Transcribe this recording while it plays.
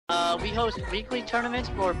We host weekly tournaments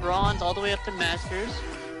for Bronze all the way up to Masters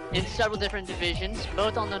in several different divisions,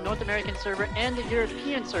 both on the North American server and the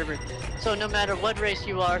European server. So no matter what race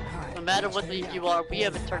you are, no matter what league you are, we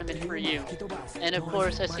have a tournament for you. And of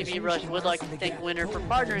course, SCVRush would like to thank Winter for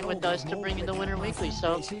partnering with us to bring in the Winter Weekly.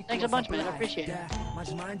 So thanks a bunch, man. I appreciate it.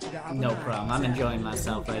 No problem. I'm enjoying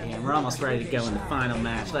myself right here. We're almost ready to go in the final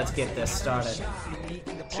match. Let's get this started.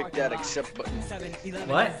 Check that accept button.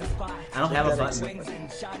 What? I don't have a button.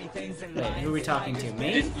 Wait, who are we talking to?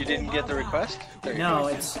 Me? You didn't get the request? No,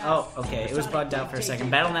 it's... Oh, okay. It was bugged out for a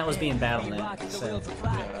second. BattleNet was being BattleNet, so...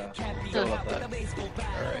 Yeah, about that.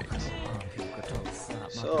 Alright.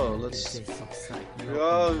 So, let's...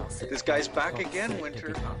 Oh, this guy's back again,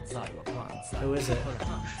 Winter. Who is it?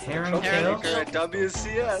 Heronkill? At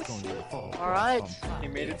WCS. Alright. He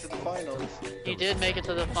made it to the finals. He did make it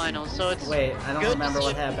to the finals, so it's... Wait, I don't remember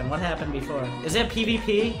what happened. What happened before? Is it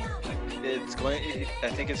PvP? It's going... I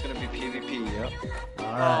think it's going to be PvP, yep.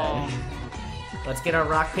 Alright. Let's get our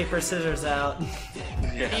rock, paper, scissors out.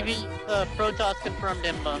 Yeah. PV, Protoss confirmed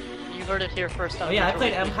Imba. You heard it here first. Oh yeah, I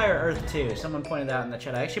played Empire Earth too. Someone pointed out in the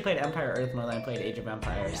chat. I actually played Empire Earth more than I played Age of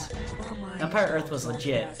Empires. Empire Earth was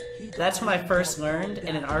legit. That's when I first learned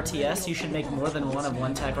in an RTS you should make more than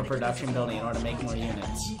one type of production building in order to make more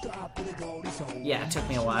units. Yeah, it took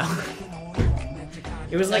me a while.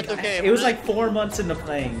 It was like okay. it was like 4 months into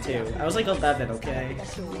playing too. I was like 11, okay?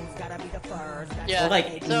 Yeah. Or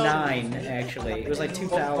like 9 actually. It was like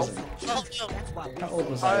 2000. How old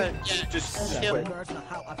was I? Yeah, Just quit.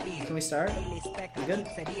 Can we start? You good?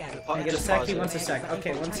 Can I get a sec? He wants a sec.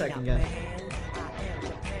 Okay, 1 second, guys.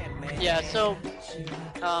 Yeah, so,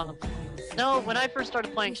 no, when I first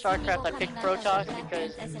started playing StarCraft, I picked Protoss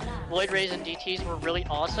because Void Rays and DTs were really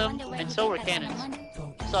awesome, and so were cannons.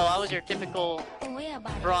 So I was your typical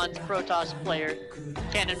bronze Protoss player,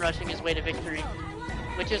 cannon rushing his way to victory.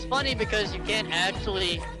 Which is funny because you can't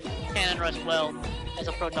actually cannon rush well as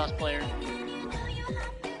a Protoss player.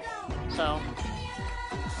 So,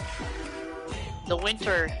 the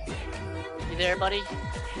Winter, you there, buddy?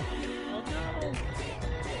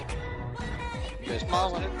 You guys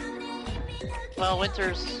Small paused one. it? Well,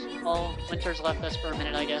 Winter's left us for a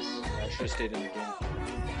minute, I guess. I should have stayed in the game.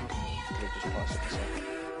 Could have just paused it a second.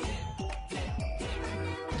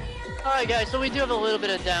 Alright guys, so we do have a little bit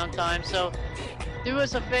of downtime, so do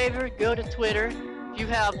us a favor, go to Twitter. If you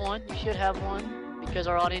have one, you should have one, because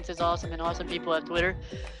our audience is awesome and awesome people have Twitter.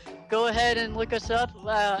 Go ahead and look us up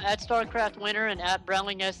at StarCraft Winter and at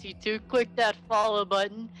BrownlingSC2. Click that follow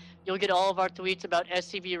button. You'll get all of our tweets about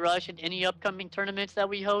SCVRush and any upcoming tournaments that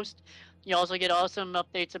we host. You also get awesome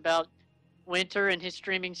updates about Winter and his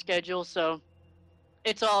streaming schedule, so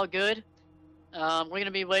it's all good. We're going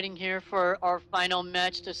to be waiting here for our final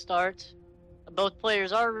match to start. Both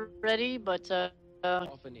players are ready, but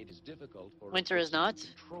Often it is difficult for Winter is not. to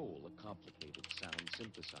control a complicated sound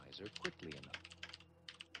synthesizer quickly enough.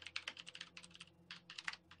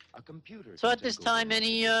 A computer So can at this take time, over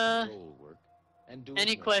any control work and do it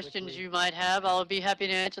any more questions quickly you might have, I'll be happy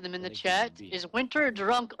to answer them in the than it chat. can be. Is Winter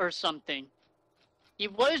drunk or something? He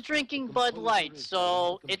was drinking Bud Light,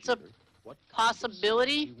 so it's a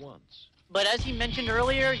possibility. He wants. But as you mentioned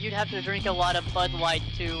earlier, you'd have to drink a lot of Bud Light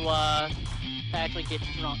to actually get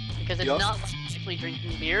drunk, because it's not like actually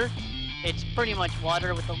drinking beer. It's pretty much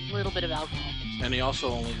water with a little bit of alcohol. And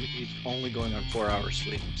he's only going on 4 hours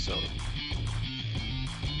sleep, so...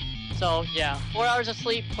 So yeah, 4 hours of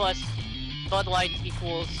sleep plus Bud Light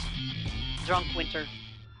equals drunk Winter.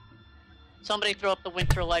 Somebody throw up the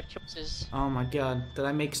Winter life choices. Oh my god, did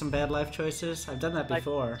I make some bad life choices? I've done that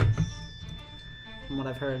before. From what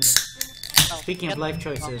I've heard. Speaking of life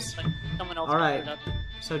choices. Alright,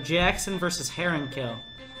 so Jackson versus Heronkill.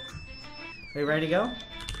 Are you ready to go?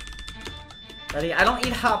 Ready? I don't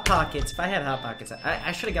eat Hot Pockets. If I had Hot Pockets,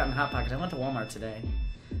 I should have gotten Hot Pockets. I went to Walmart today.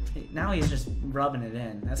 Now he's just rubbing it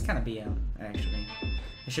in. That's kind of BM, actually.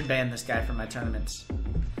 I should ban this guy from my tournaments.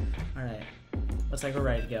 Alright. Looks like we're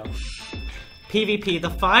ready to go. PvP, the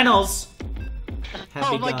finals! Have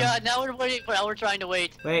Oh begun. my god, now we're waiting. Now we're trying to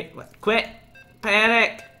wait. Wait, what? Quit!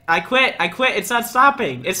 Panic! I quit! It's not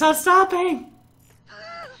stopping! It's not stopping!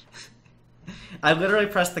 I literally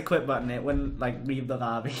pressed the quit button. It wouldn't, like, leave the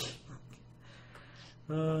lobby.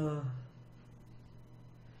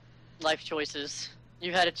 Life choices.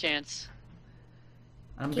 You had a chance.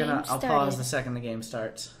 I'll pause the second the game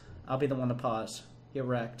starts. I'll be the one to pause. Get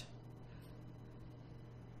wrecked.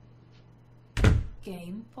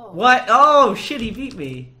 Game pause. What? Oh, shit, he beat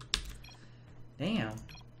me. Damn.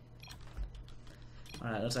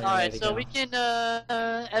 Alright, looks like we're ready Alright, to so go. we can,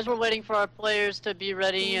 as we're waiting for our players to be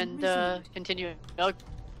ready and, continue. Oh,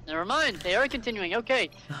 Never mind. They are continuing. Okay.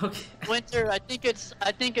 Okay. Winter, I think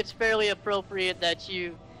it's fairly appropriate that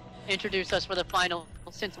you introduce us for the final,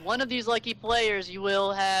 since one of these lucky players you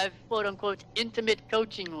will have quote unquote intimate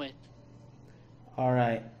coaching with. All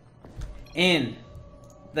right. In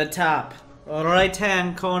the top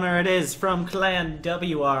right-hand corner, it is from Clan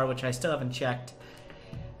WR, which I still haven't checked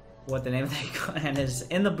what the name of that clan is.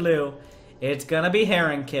 In the blue, it's gonna be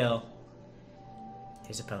Heronkill.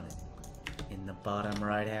 His opponent in the bottom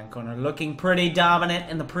right-hand corner, looking pretty dominant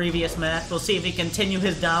in the previous match. We'll see if he continue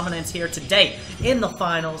his dominance here today in the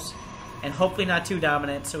finals, and hopefully not too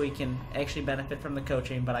dominant, so he can actually benefit from the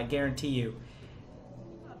coaching. But I guarantee you,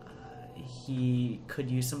 he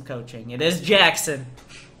could use some coaching. It is Jackson,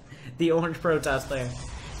 the Orange Protoss player.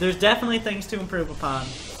 There's definitely things to improve upon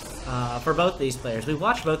for both these players. We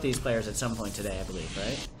watched both these players at some point today, I believe,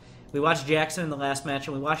 right? We watched Jackson in the last match,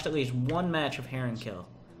 and we watched at least one match of Heronkill,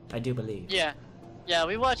 I do believe. Yeah,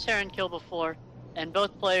 we watched Heronkill before, and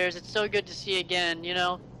both players, it's so good to see again, you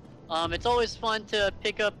know? It's always fun to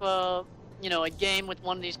pick up, you know, a game with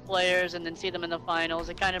one of these players and then see them in the finals.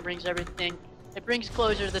 It kind of brings everything, it brings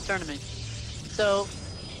closure to the tournament. So,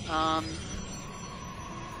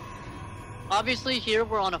 obviously here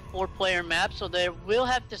we're on a 4-player map, so they will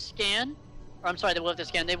have to scan, or I'm sorry, they will have to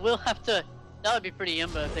scan, they will have to, that would be pretty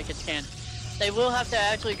imba if they could scan. They will have to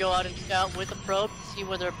actually go out and scout with a probe to see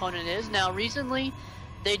where their opponent is. Now recently,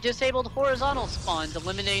 they disabled horizontal spawns,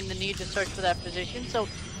 eliminating the need to search for that position, so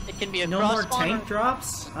it can be a no more tank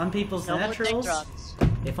drops on people's no naturals? More tank drops.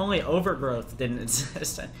 If only Overgrowth didn't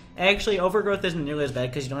exist. Actually, Overgrowth isn't nearly as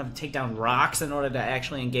bad because you don't have to take down rocks in order to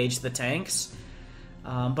actually engage the tanks.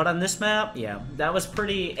 But on this map, yeah, that was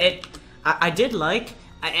pretty... I did like...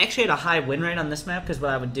 I actually had a high win rate on this map because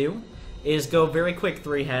what I would do is go very quick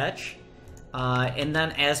 3-hatch. And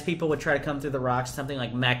then as people would try to come through the rocks, something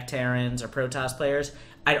like Mech Terrans or Protoss players,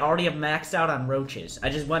 I'd already have maxed out on roaches. I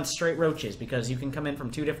just went straight roaches because you can come in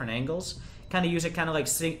from 2 different angles. Kind of use it kind of like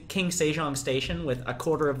King Sejong Station with a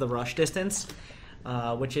quarter of the rush distance,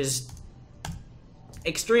 which is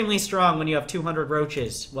extremely strong when you have 200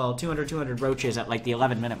 roaches. Well, 200 roaches at like the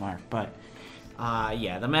 11-minute mark. But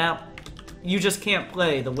yeah, the map, you just can't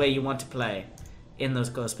play the way you want to play in those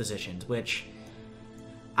close positions, which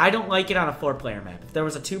I don't like it on a 4-player map. If there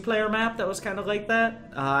was a 2-player map that was kind of like that,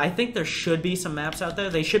 I think there should be some maps out there.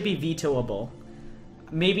 They should be vetoable.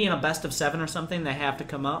 Maybe in a best of 7 or something, they have to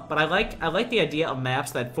come up. But I like the idea of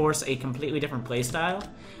maps that force a completely different playstyle.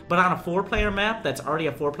 But on a 4-player map, that's already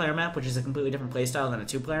a 4-player map, which is a completely different playstyle than a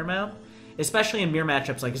 2-player map, especially in mirror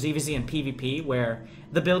matchups like ZVZ and PvP, where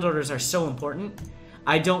the build orders are so important,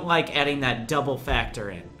 I don't like adding that double factor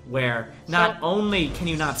in, where not only can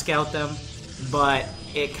you not scout them, but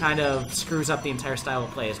it kind of screws up the entire style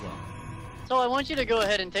of play as well. So I want you to go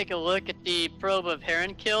ahead and take a look at the probe of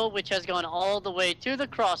Heronkill, which has gone all the way to the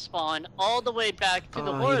cross spawn, all the way back to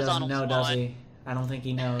the horizontal he doesn't know, spawn. Does he? I don't think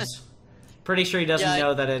he knows. Pretty sure he doesn't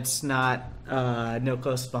know that it's not no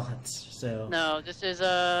close spawns. So no, this is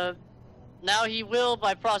now he will,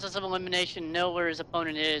 by process of elimination, know where his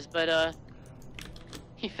opponent is, but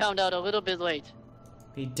he found out a little bit late.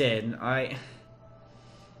 He did.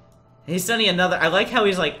 He's sending another... I like how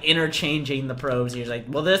he's, like, interchanging the probes. He's like,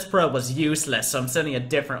 well, this probe was useless, so I'm sending a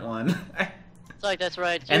different one. It's like, that's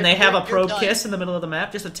right. And they have a probe kiss in the middle of the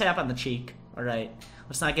map. Just a tap on the cheek. Alright.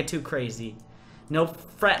 Let's not get too crazy. No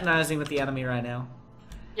fraternizing with the enemy right now.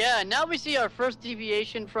 Yeah, and now we see our first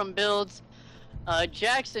deviation from builds.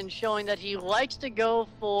 Jackson showing that he likes to go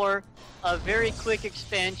for a very quick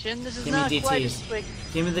expansion. This is Give me not DTs. quite as quick.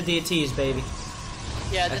 Give me the DTs, baby.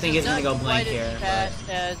 Yeah, this I think is it's gonna not go blank quite here. As fast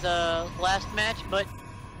as last match, but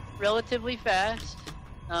relatively fast.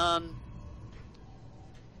 And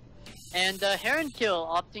Heronkill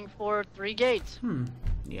opting for 3 gates.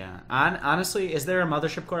 Yeah. Honestly, is there a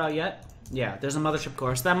mothership core out yet? Yeah, there's a mothership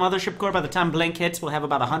core. So that mothership core, by the time Blink hits, will have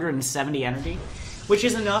about 170 energy, which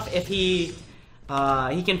is enough if he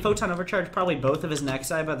can photon overcharge probably both of his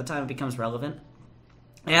next eye by the time it becomes relevant.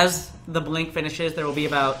 As the Blink finishes, there will be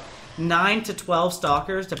about 9 to 12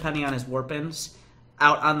 stalkers, depending on his warp-ins,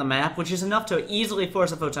 out on the map, which is enough to easily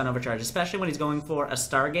force a photon overcharge, especially when he's going for a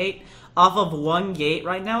Stargate off of 1 gate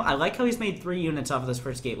right now. I like how he's made 3 units off of this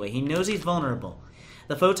first gateway. He knows he's vulnerable.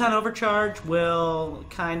 The photon overcharge will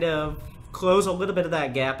kind of close a little bit of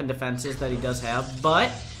that gap in defenses that he does have, but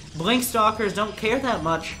Blink Stalkers don't care that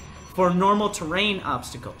much for normal terrain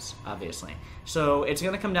obstacles, obviously. So it's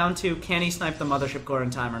going to come down to, can he snipe the mothership core in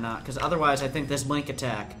time or not, because otherwise I think this Blink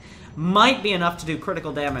attack might be enough to do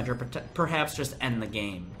critical damage or perhaps just end the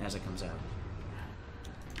game as it comes out.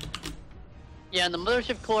 Yeah, and the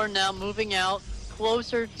mothership core now moving out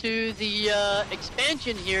closer to the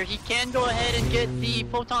expansion here, he can go ahead and get the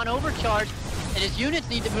photon overcharge, and his units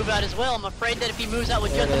need to move out as well. I'm afraid that if he moves out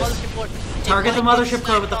with just the mothership core, target the mothership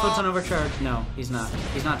core with the photon overcharge. No, he's not.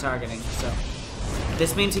 He's not targeting. So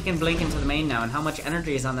this means he can blink into the main now. And how much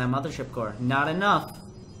energy is on that mothership core? Not enough.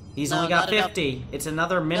 He's only got 50. Enough. It's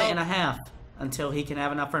another minute and a half until he can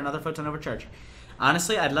have enough for another photon overcharge.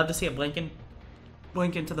 Honestly, I'd love to see it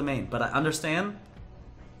blink into the main, but I understand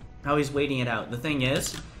how he's waiting it out. The thing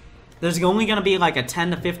is, there's only going to be like a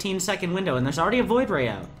 10 to 15 second window, and there's already a void ray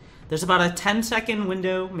out. There's about a 10-second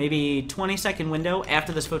window, maybe 20-second window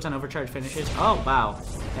after this photon overcharge finishes. Oh, wow.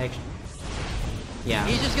 Actually, yeah.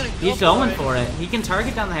 He's going for it. He can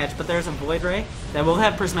target down the hatch, but there's a void ray that will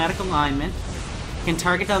have prismatic alignment. Can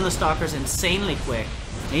target down the stalkers insanely quick.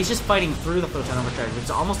 And he's just fighting through the photon overcharge, which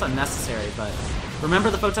is almost unnecessary, but remember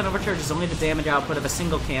the photon overcharge is only the damage output of a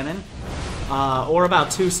single cannon, or about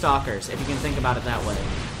 2 stalkers, if you can think about it that way.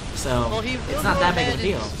 So, well, it's not that big of a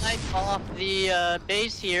deal. Snipe off the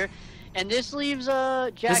base here, and this leaves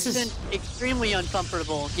Jackson extremely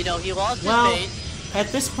uncomfortable. You know, he lost his base. At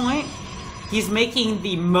this point, he's making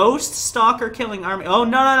the most stalker killing army. Oh,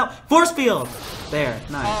 no. Force field! There,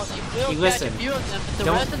 nice. He listened.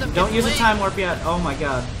 Don't use a time warp yet. Oh my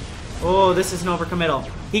god. Oh, this is an overcommittal.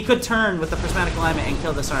 He could turn with the prismatic alignment and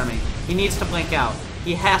kill this army. He needs to blink out.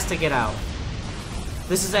 He has to get out.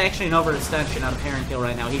 This is actually an overextension out of Heronkill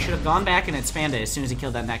right now. He should have gone back and expanded as soon as he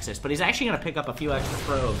killed that Nexus, but he's actually going to pick up a few extra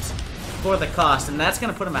probes for the cost, and that's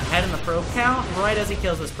going to put him ahead in the probe count right as he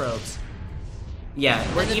kills his probes. Yeah,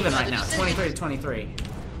 we're even right now, 23 to 23.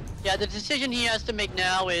 Yeah, the decision he has to make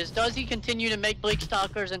now is, does he continue to make Bleak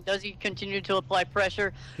Stalkers, and does he continue to apply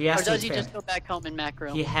pressure, or does he just go back home in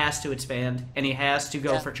macro? He has to expand, and he has to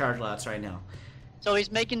go for charge lots right now. So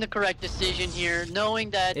he's making the correct decision here, knowing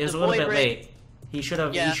that it was a little bit late. He should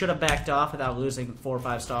have backed off without losing 4 or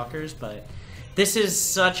 5 stalkers, but this is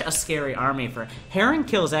such a scary army for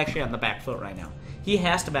Heronkill is actually on the back foot right now. He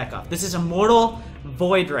has to back off. This is a mortal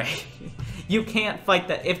void ray. You can't fight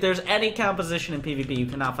that. If there's any composition in PvP, you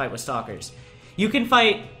cannot fight with stalkers. You can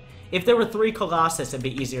fight if there were 3 Colossus, it'd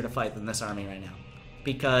be easier to fight than this army right now.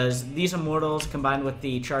 Because these Immortals combined with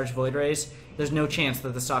the charged void rays, there's no chance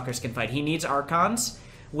that the stalkers can fight. He needs Archons,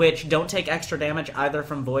 which don't take extra damage either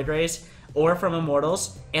from void rays or from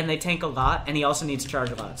Immortals, and they tank a lot, and he also needs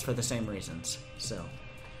charge lots for the same reasons. So,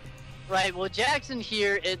 right, well Jackson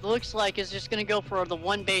here, it looks like is just gonna go for the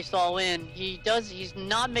one base all in. He's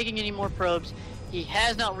not making any more probes. He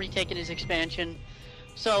has not retaken his expansion.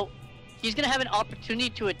 So he's gonna have an opportunity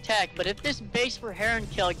to attack, but if this base for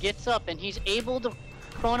Heronkill gets up and he's able to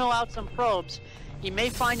chrono out some probes, he may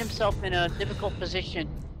find himself in a difficult position.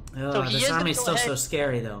 Oh, so this army's still so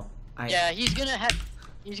scary though. Yeah, he's gonna have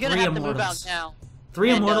to move out now.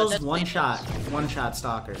 3 Immortals, one shot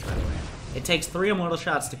stalkers, by the way. It takes 3 Immortal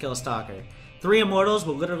shots to kill a stalker. 3 Immortals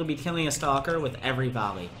will literally be killing a stalker with every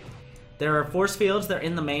volley. There are force fields, they're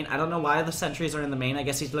in the main. I don't know why the sentries are in the main. I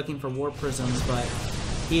guess he's looking for warp prisms, but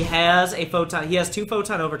he has a photon. He has 2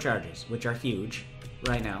 photon overcharges, which are huge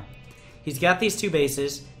right now. He's got these 2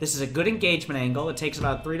 bases. This is a good engagement angle. It takes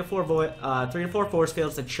about 3 to 4 force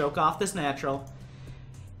fields to choke off this natural.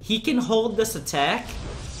 He can hold this attack,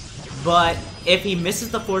 but if he misses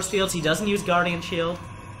the force fields, he doesn't use Guardian Shield,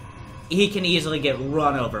 he can easily get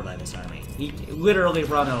run over by this army. He literally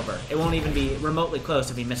run over. It won't even be remotely close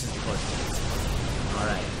if he misses the force fields.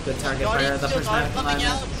 Alright, good target fire. The prismatic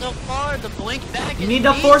alignment. So far, the blink back you need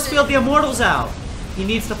to force field the Immortals out. He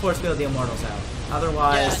needs to force field the Immortals out.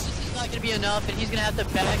 Otherwise, this is not going to be enough, and he's going to have to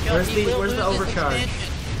back up. Where's the overcharge?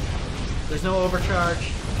 There's no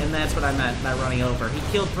overcharge, and that's what I meant by running over. He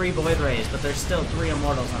killed 3 void rays, but there's still 3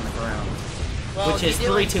 Immortals on the ground, which is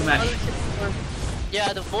 3 too many.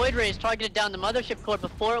 Yeah, the void rays targeted down the mothership core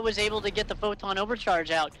before it was able to get the photon overcharge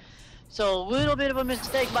out. So a little bit of a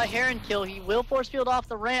mistake by Heronkill. He will force field off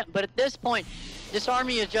the ramp, but at this point, this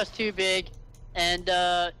army is just too big, and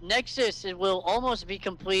Nexus will almost be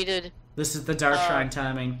completed. This is the Dark Shrine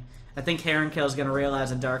timing. I think Heronkill is going to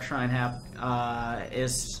realize a Dark Shrine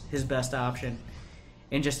is his best option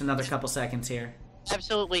in just another couple seconds here.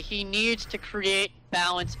 Absolutely, he needs to create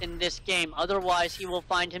balance in this game. Otherwise, he will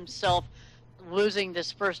find himself losing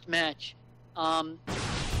this first match.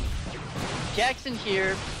 Jackson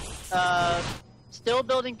here, still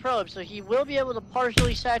building probes, so he will be able to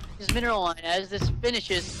partially sack his mineral line as this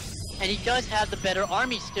finishes, and he does have the better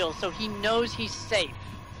army still, so he knows he's safe.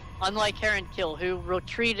 Unlike Heronkill, who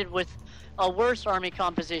retreated with a worse army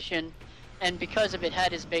composition, and because of it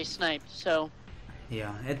had his base sniped, so...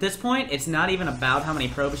 Yeah, at this point, it's not even about how many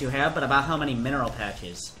probes you have, but about how many mineral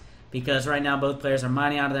patches. because right now both players are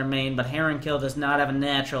mining out of their main, but Heronkill does not have a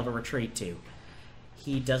natural to retreat to.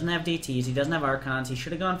 He doesn't have DTs, he doesn't have Archons, he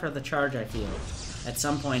should have gone for the charge, I feel, at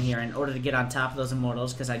some point here in order to get on top of those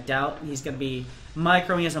Immortals, because I doubt he's going to be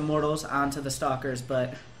microing his Immortals onto the Stalkers,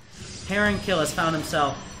 but Heronkill has found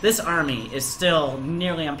himself... This army is still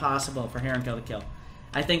nearly impossible for Heronkill to kill.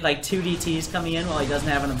 I think like 2 DTs coming in while he doesn't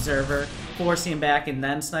have an Observer, forcing him back and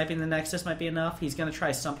then sniping the Nexus might be enough. He's going to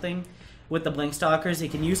try something with the Blink Stalkers. He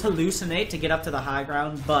can use Hallucinate to get up to the high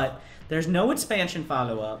ground, but there's no expansion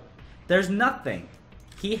follow-up. There's nothing.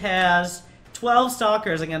 He has 12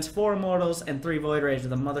 Stalkers against 4 Immortals and 3 Void Rays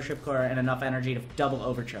with a Mothership Core and enough energy to double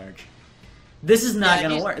overcharge. This is not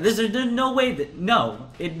going to work. There's no way that... No.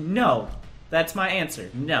 That's my answer.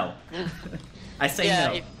 No. I say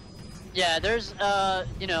no. There's,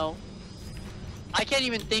 you know... I can't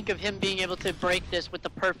even think of him being able to break this with the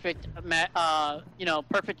perfect, you know,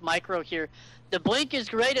 perfect micro here. The Blink is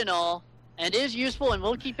great and all, and is useful, and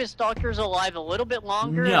will keep his Stalkers alive a little bit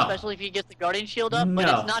longer, especially if he gets the Guardian Shield up, but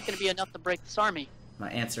it's not going to be enough to break this army.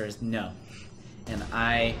 My answer is no. And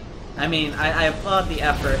I mean, I applaud the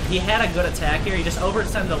effort. He had a good attack here, he just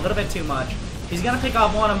overextended a little bit too much. He's going to pick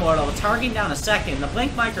off 1 Immortal, targeting down a second. The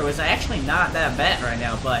Blink micro is actually not that bad right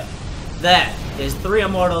now, but that is 3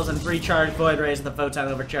 Immortals and 3 charged Void Rays with a Photon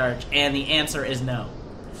Overcharge, and the answer is no.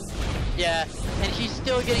 Yeah, and he's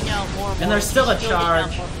still getting out more. And there's still a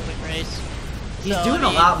charge. He's doing a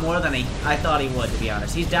lot more than I thought he would, to be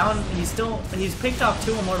honest. He's down. He's picked off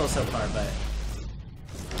 2 Immortals so far, but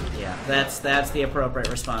yeah, that's the appropriate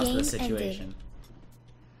response to the situation.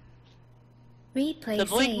 Replay the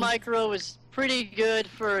Blink micro is pretty good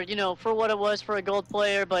for for what it was for a gold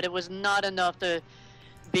player, but it was not enough to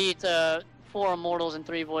beat 4 Immortals and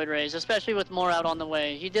 3 Void Rays, especially with more out on the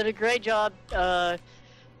way. He did a great job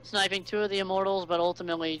sniping 2 of the Immortals, but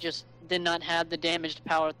ultimately just did not have the damaged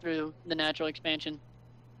power through the natural expansion.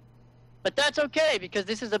 But that's okay, because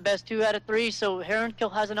this is the best 2 out of 3, so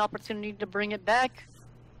Heronkill has an opportunity to bring it back,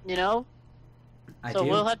 you know?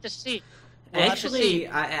 We'll have to see.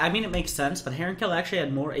 I mean, it makes sense, but Heronkill actually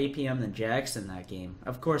had more APM than Jackson that game.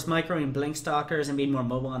 Of course, microing Blink Stalkers and being more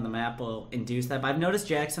mobile on the map will induce that, but I've noticed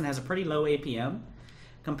Jackson has a pretty low APM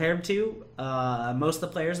compared to most of the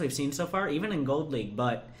players we've seen so far, even in Gold League,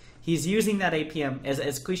 but he's using that APM,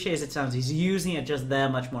 as cliche as it sounds, he's using it just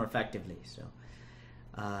that much more effectively, so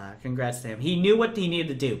congrats to him. He knew what he needed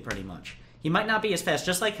to do, pretty much. He might not be as fast,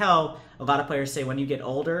 just like how a lot of players say when you get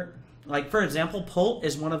older. Like, for example, Polt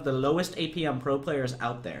is one of the lowest APM pro players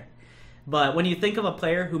out there. But when you think of a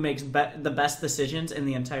player who makes the best decisions in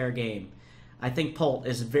the entire game, I think Polt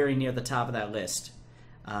is very near the top of that list.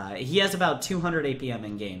 He has about 200 APM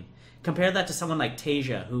in game. Compare that to someone like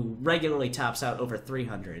Tasia, who regularly tops out over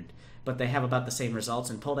 300, but they have about the same results,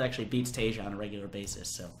 and Polt actually beats Tasia on a regular basis.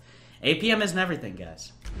 So, APM isn't everything,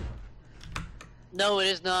 guys. No, it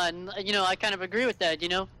is not. And, I kind of agree with that,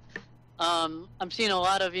 I'm seeing a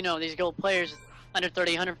lot of, these gold players under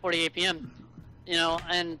 30, 140 APM,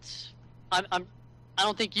 and I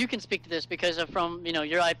don't think you can speak to this because of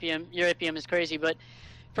your APM is crazy, but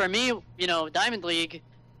for me, Diamond League,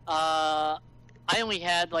 I only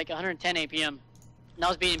had like 110 APM, and I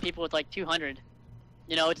was beating people with like 200.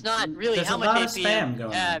 It's not really There's how much APM spam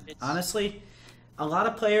going on. Honestly, a lot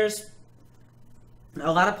of players,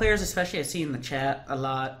 especially I see in the chat a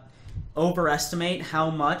lot, overestimate how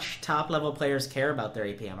much top-level players care about their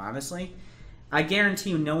APM, honestly. I guarantee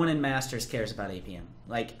you no one in Masters cares about APM.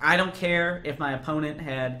 Like, I don't care if my opponent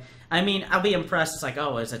had... I mean, I'll be impressed. It's like,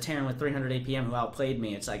 oh, it's a Terran with 300 APM who outplayed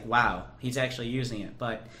me. It's like, wow, he's actually using it.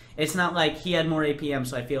 But it's not like he had more APM,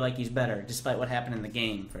 so I feel like he's better, despite what happened in the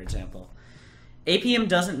game, for example. APM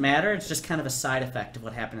doesn't matter. It's just kind of a side effect of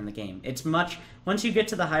what happened in the game. It's much... Once you get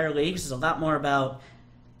to the higher leagues, it's a lot more about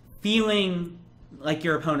feeling like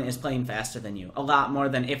your opponent is playing faster than you. A lot more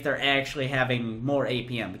than if they're actually having more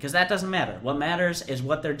APM, because that doesn't matter. What matters is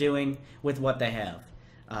what they're doing with what they have.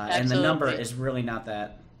 And the number is really not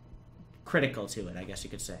that critical to it, I guess you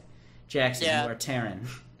could say. Jackson, you are Terran.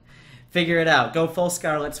 Figure it out. Go full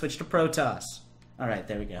Scarlet, switch to Protoss. Alright,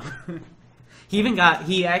 there we go.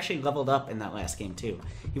 He actually leveled up in that last game, too.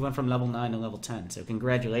 He went from level 9 to level 10, so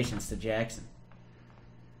congratulations to Jackson.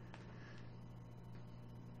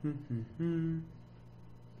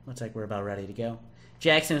 Looks like we're about ready to go.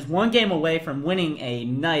 Jackson is 1 game away from winning a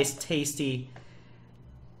nice, tasty,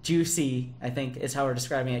 juicy, I think is how we're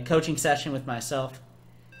describing it, coaching session with myself.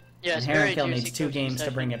 Yes, and Heronkill needs 2 games to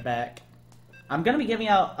bring it back. I'm going to be giving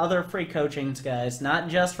out other free coachings, guys, not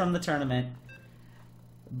just from the tournament,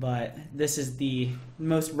 but this is the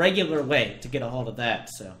most regular way to get a hold of that,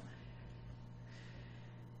 so...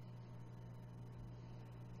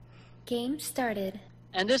 Game started.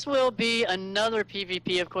 And this will be another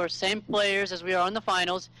PvP, of course, same players as we are on the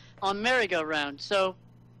finals, on merry-go-round. So,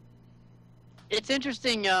 it's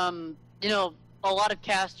interesting, you know, a lot of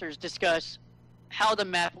casters discuss how the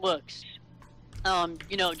map looks.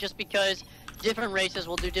 You know, just because different races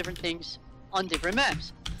will do different things on different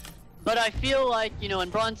maps. But I feel like, you know, in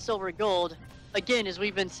Bronze, Silver, Gold, again, as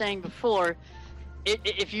we've been saying before,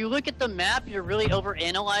 if you look at the map, you're really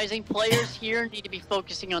overanalyzing. Players here need to be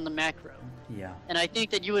focusing on the macro. Yeah. And I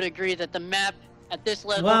think that you would agree that the map at this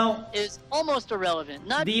level is almost irrelevant.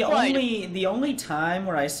 Not the only time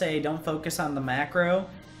where I say don't focus on the macro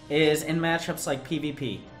is in matchups like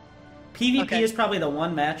PvP. PvP is probably the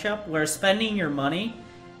one matchup where spending your money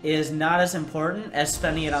is not as important as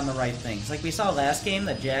spending it on the right things. Like we saw last game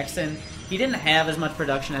that Jackson, he didn't have as much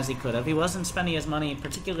production as he could have. He wasn't spending his money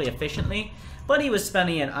particularly efficiently, but he was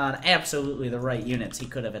spending it on absolutely the right units he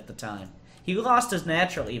could have at the time. He lost his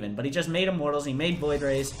natural even, but he just made Immortals, he made Void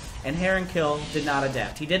Rays, and Heronkill did not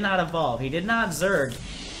adapt. He did not evolve. He did not Zerg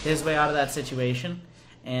his way out of that situation,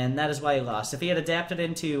 and that is why he lost. If he had adapted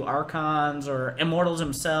into Archons or Immortals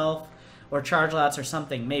himself, or Charge Lots or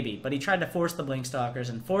something, maybe. But he tried to force the Blinkstalkers,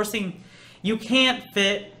 and forcing... You can't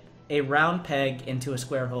fit a round peg into a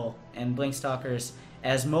square hole, and Blinkstalkers,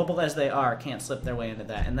 as mobile as they are, can't slip their way into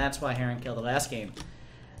that. And that's why Heronkill, the last game,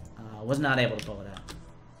 was not able to pull it out.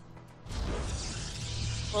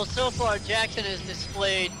 Well, so far, Jackson has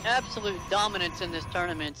displayed absolute dominance in this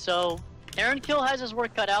tournament, so Heronkill has his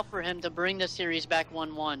work cut out for him to bring the series back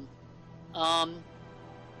 1-1.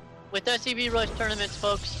 With SCVRush tournaments,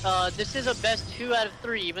 folks, this is a best 2 out of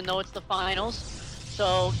 3, even though it's the finals.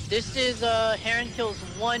 So this is Heronkill's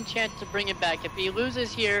one chance to bring it back. If he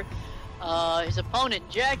loses here, his opponent,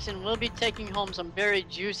 Jackson, will be taking home some very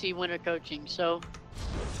juicy winter coaching. So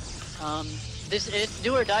this is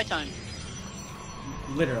do or die time.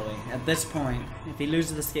 Literally, at this point, if he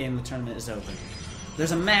loses this game, the tournament is over.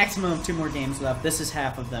 There's a maximum of 2 more games left. This is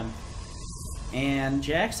half of them. And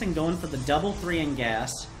Jackson going for the double 3 in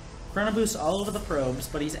gas. Chrono boost all over the probes,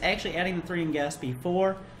 but he's actually adding the 3 in gas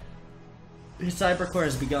before his Cybercore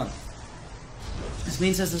has begun. This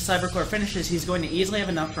means as the Cybercore finishes, he's going to easily have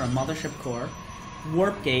enough for a Mothership Core,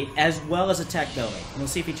 Warp Gate, as well as a tech building. We'll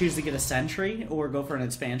see if he chooses to get a Sentry or go for an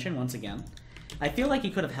expansion once again. I feel like he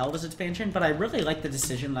could have held his expansion, but I really liked the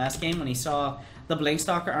decision last game when he saw the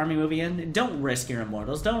Blinkstalker army moving in. Don't risk your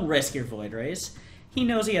Immortals, don't risk your Void Rays. He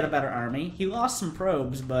knows he had a better army. He lost some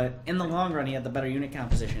probes, but in the long run he had the better unit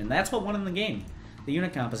composition. And that's what won him the game. The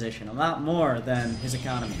unit composition. A lot more than his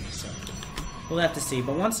economy. So we'll have to see.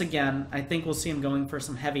 But once again, I think we'll see him going for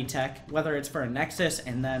some heavy tech. Whether it's for a Nexus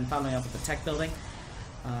and then following up with the tech building.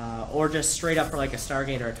 Or just straight up for like a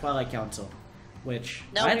Stargate or a Twilight Council. Which,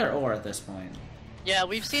 either or at this point. Yeah,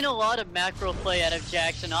 we've seen a lot of macro play out of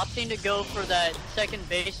Jackson, opting to go for that second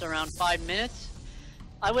base around 5 minutes.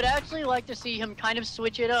 I would actually like to see him kind of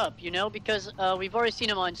switch it up, you know, because we've already seen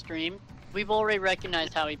him on stream. We've already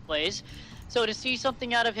recognized how he plays. So to see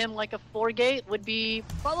something out of him like a 4-gate would be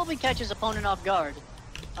probably catch his opponent off guard.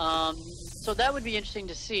 So that would be interesting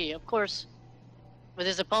to see. Of course, with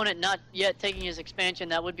his opponent not yet taking his expansion,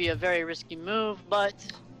 that would be a very risky move, but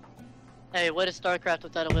hey, what is StarCraft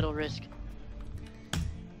without a little risk?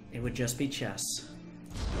 It would just be chess,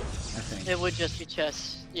 I think. It would just be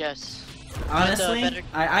chess, yes. Honestly,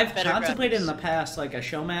 I've contemplated in the past, like a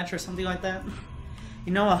show match or something like that.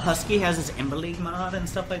 You know, a Husky has his Ember League mod and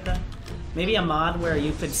stuff like that? Maybe a mod where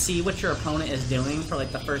you could see what your opponent is doing for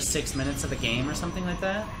like the first 6 minutes of the game or something like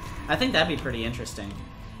that. I think that'd be pretty interesting.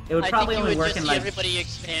 It would probably only work in like... everybody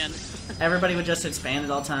expand. Everybody would just expand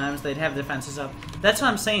at all times. They'd have defenses up. That's what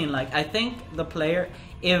I'm saying. Like, I think the player...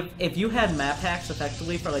 If you had map hacks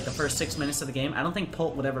effectively for like the first 6 minutes of the game, I don't think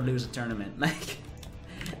Pult would ever lose a tournament. Like,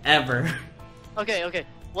 ever. Okay.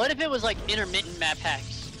 What if it was like intermittent map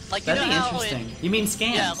hacks? Like, that'd be interesting. You mean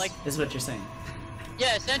scans? Yeah, like, is what you're saying.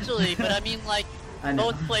 Yeah, essentially. But I mean, like,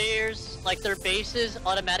 both players, like, their bases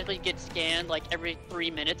automatically get scanned like every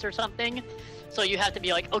 3 minutes or something. So you have to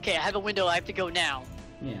be like, okay, I have a window, I have to go now.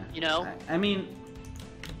 Yeah. You know? I mean,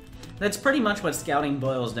 that's pretty much what scouting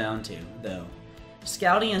boils down to, though.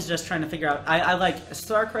 Scouting is just trying to figure out... I like...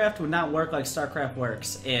 StarCraft would not work like StarCraft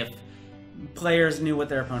works if players knew what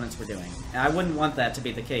their opponents were doing. I wouldn't want that to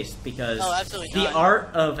be the case, because the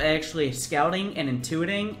art of actually scouting and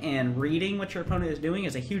intuiting and reading what your opponent is doing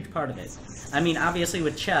is a huge part of it. I mean, obviously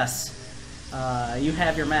with chess, you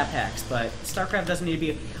have your map hacks, but StarCraft doesn't need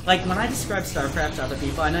to be... Like, when I describe StarCraft to other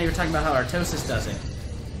people, I know you're talking about how Artosis does it.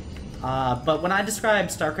 But when I describe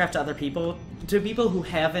StarCraft to other people, to people who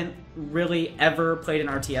haven't really ever played an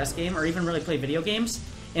RTS game or even really played video games,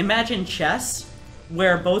 imagine chess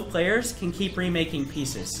where both players can keep remaking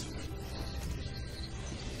pieces.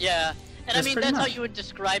 Yeah, and I mean, that's how much you would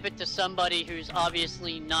describe it to somebody who's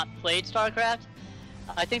obviously not played StarCraft.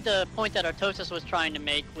 I think the point that Artosis was trying to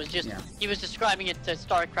make was just, he was describing it to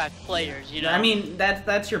StarCraft players, you know? I mean,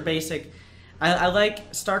 that's your basic... I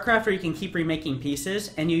like StarCraft where you can keep remaking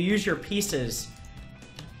pieces, and you use your pieces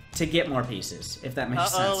to get more pieces, if that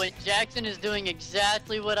makes sense. Uh-oh, and Jackson is doing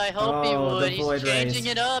exactly what I hoped he would. He's changing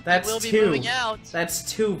it up. That's he will be moving out.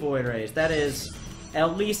 That's 2 Void Rays. That is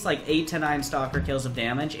at least like 8 to 9 Stalker kills of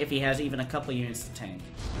damage if he has even a couple units to tank.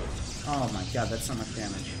 Oh my god, that's so much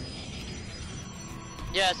damage.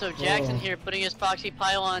 Yeah, so Jackson here putting his proxy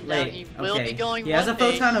pylon down. He will be going He has a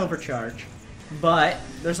photon overcharge, but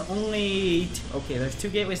there's only... Okay, there's 2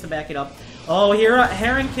 gateways to back it up. Oh, here,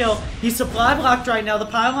 Heronkill. He's supply blocked right now. The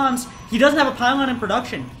pylons... He doesn't have a pylon in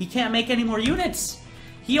production. He can't make any more units.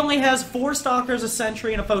 He only has 4 Stalkers, a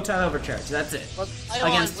Sentry, and a photon overcharge. That's it.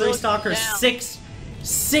 Against 3 Stalkers, 6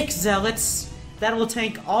 Zealots. That will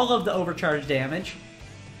tank all of the overcharge damage.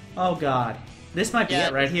 Oh god. This might be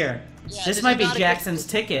it right here. Yeah, this might be Jackson's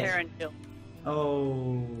ticket.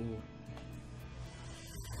 Oh.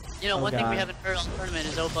 You know, one thing we haven't heard on the tournament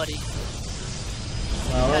is, oh buddy.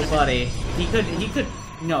 Well, oh buddy. He could,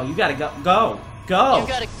 no, you gotta go, go,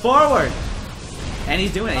 forward! And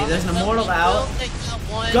he's doing it, there's an immortal out.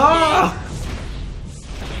 Go!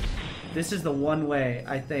 This is the one way,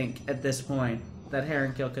 I think, at this point, that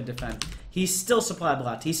Heronkill could defend. He's still supply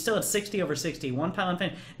blocked, he's still at 60 over 60, 1 pylon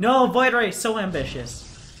fin. No, Void Ray, so ambitious.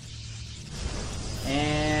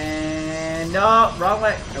 And no, wrong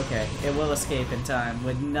way. Okay, it will escape in time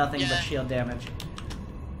with nothing but shield damage.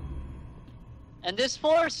 And this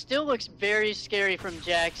force still looks very scary from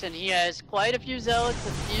Jackson. He has quite a few zealots,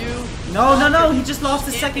 a few... No, he just lost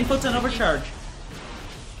his second photon overcharge.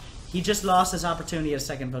 He just lost his opportunity at a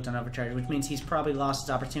second photon overcharge, which means he's probably lost his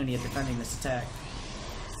opportunity at defending this attack.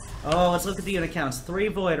 Oh, let's look at the unit counts. 3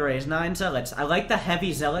 Void Rays, 9 Zealots. I like the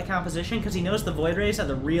heavy Zealot composition because he knows the Void Rays are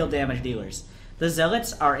the real damage dealers. The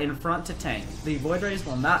Zealots are in front to tank. The Void Rays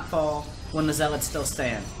will not fall when the Zealots still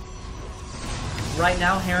stand. Right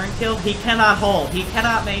now, Heronkill, he cannot hold. He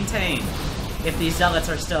cannot maintain if these Zealots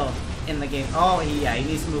are still in the game. Oh, yeah, he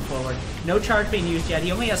needs to move forward. No charge being used yet.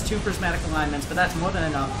 He only has 2 prismatic alignments, but that's more than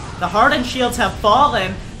enough. The hardened shields have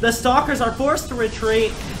fallen. The Stalkers are forced to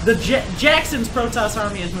retreat. The Jackson's Protoss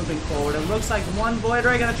army is moving forward. It looks like 1 Void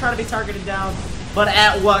Ray going to try to be targeted down, but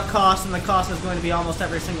at what cost? And the cost is going to be almost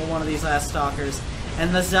every single one of these last Stalkers.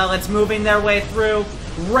 And the Zealots moving their way through,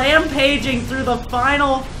 rampaging through the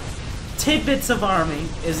final tidbits of army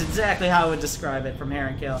is exactly how I would describe it from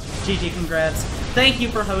Heronkill. GG, congrats. Thank you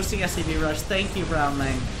for hosting SCVRush. Thank you,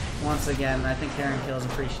 Brownling, once again. I think Heronkill is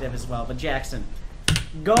appreciative as well. But Jackson,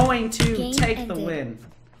 going to take the win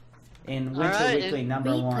in Winter Weekly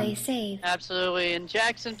number 1. Save. Absolutely, and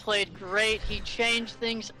Jackson played great. He changed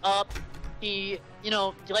things up. He, you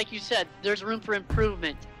know, like you said, there's room for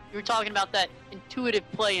improvement. You were talking about that intuitive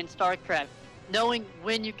play in StarCraft, knowing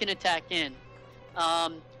when you can attack in.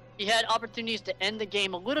 He had opportunities to end the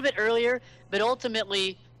game a little bit earlier, but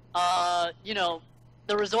ultimately, you know,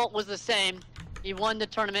 the result was the same. He won the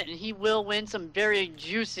tournament, and he will win some very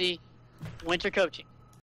juicy winter coaching.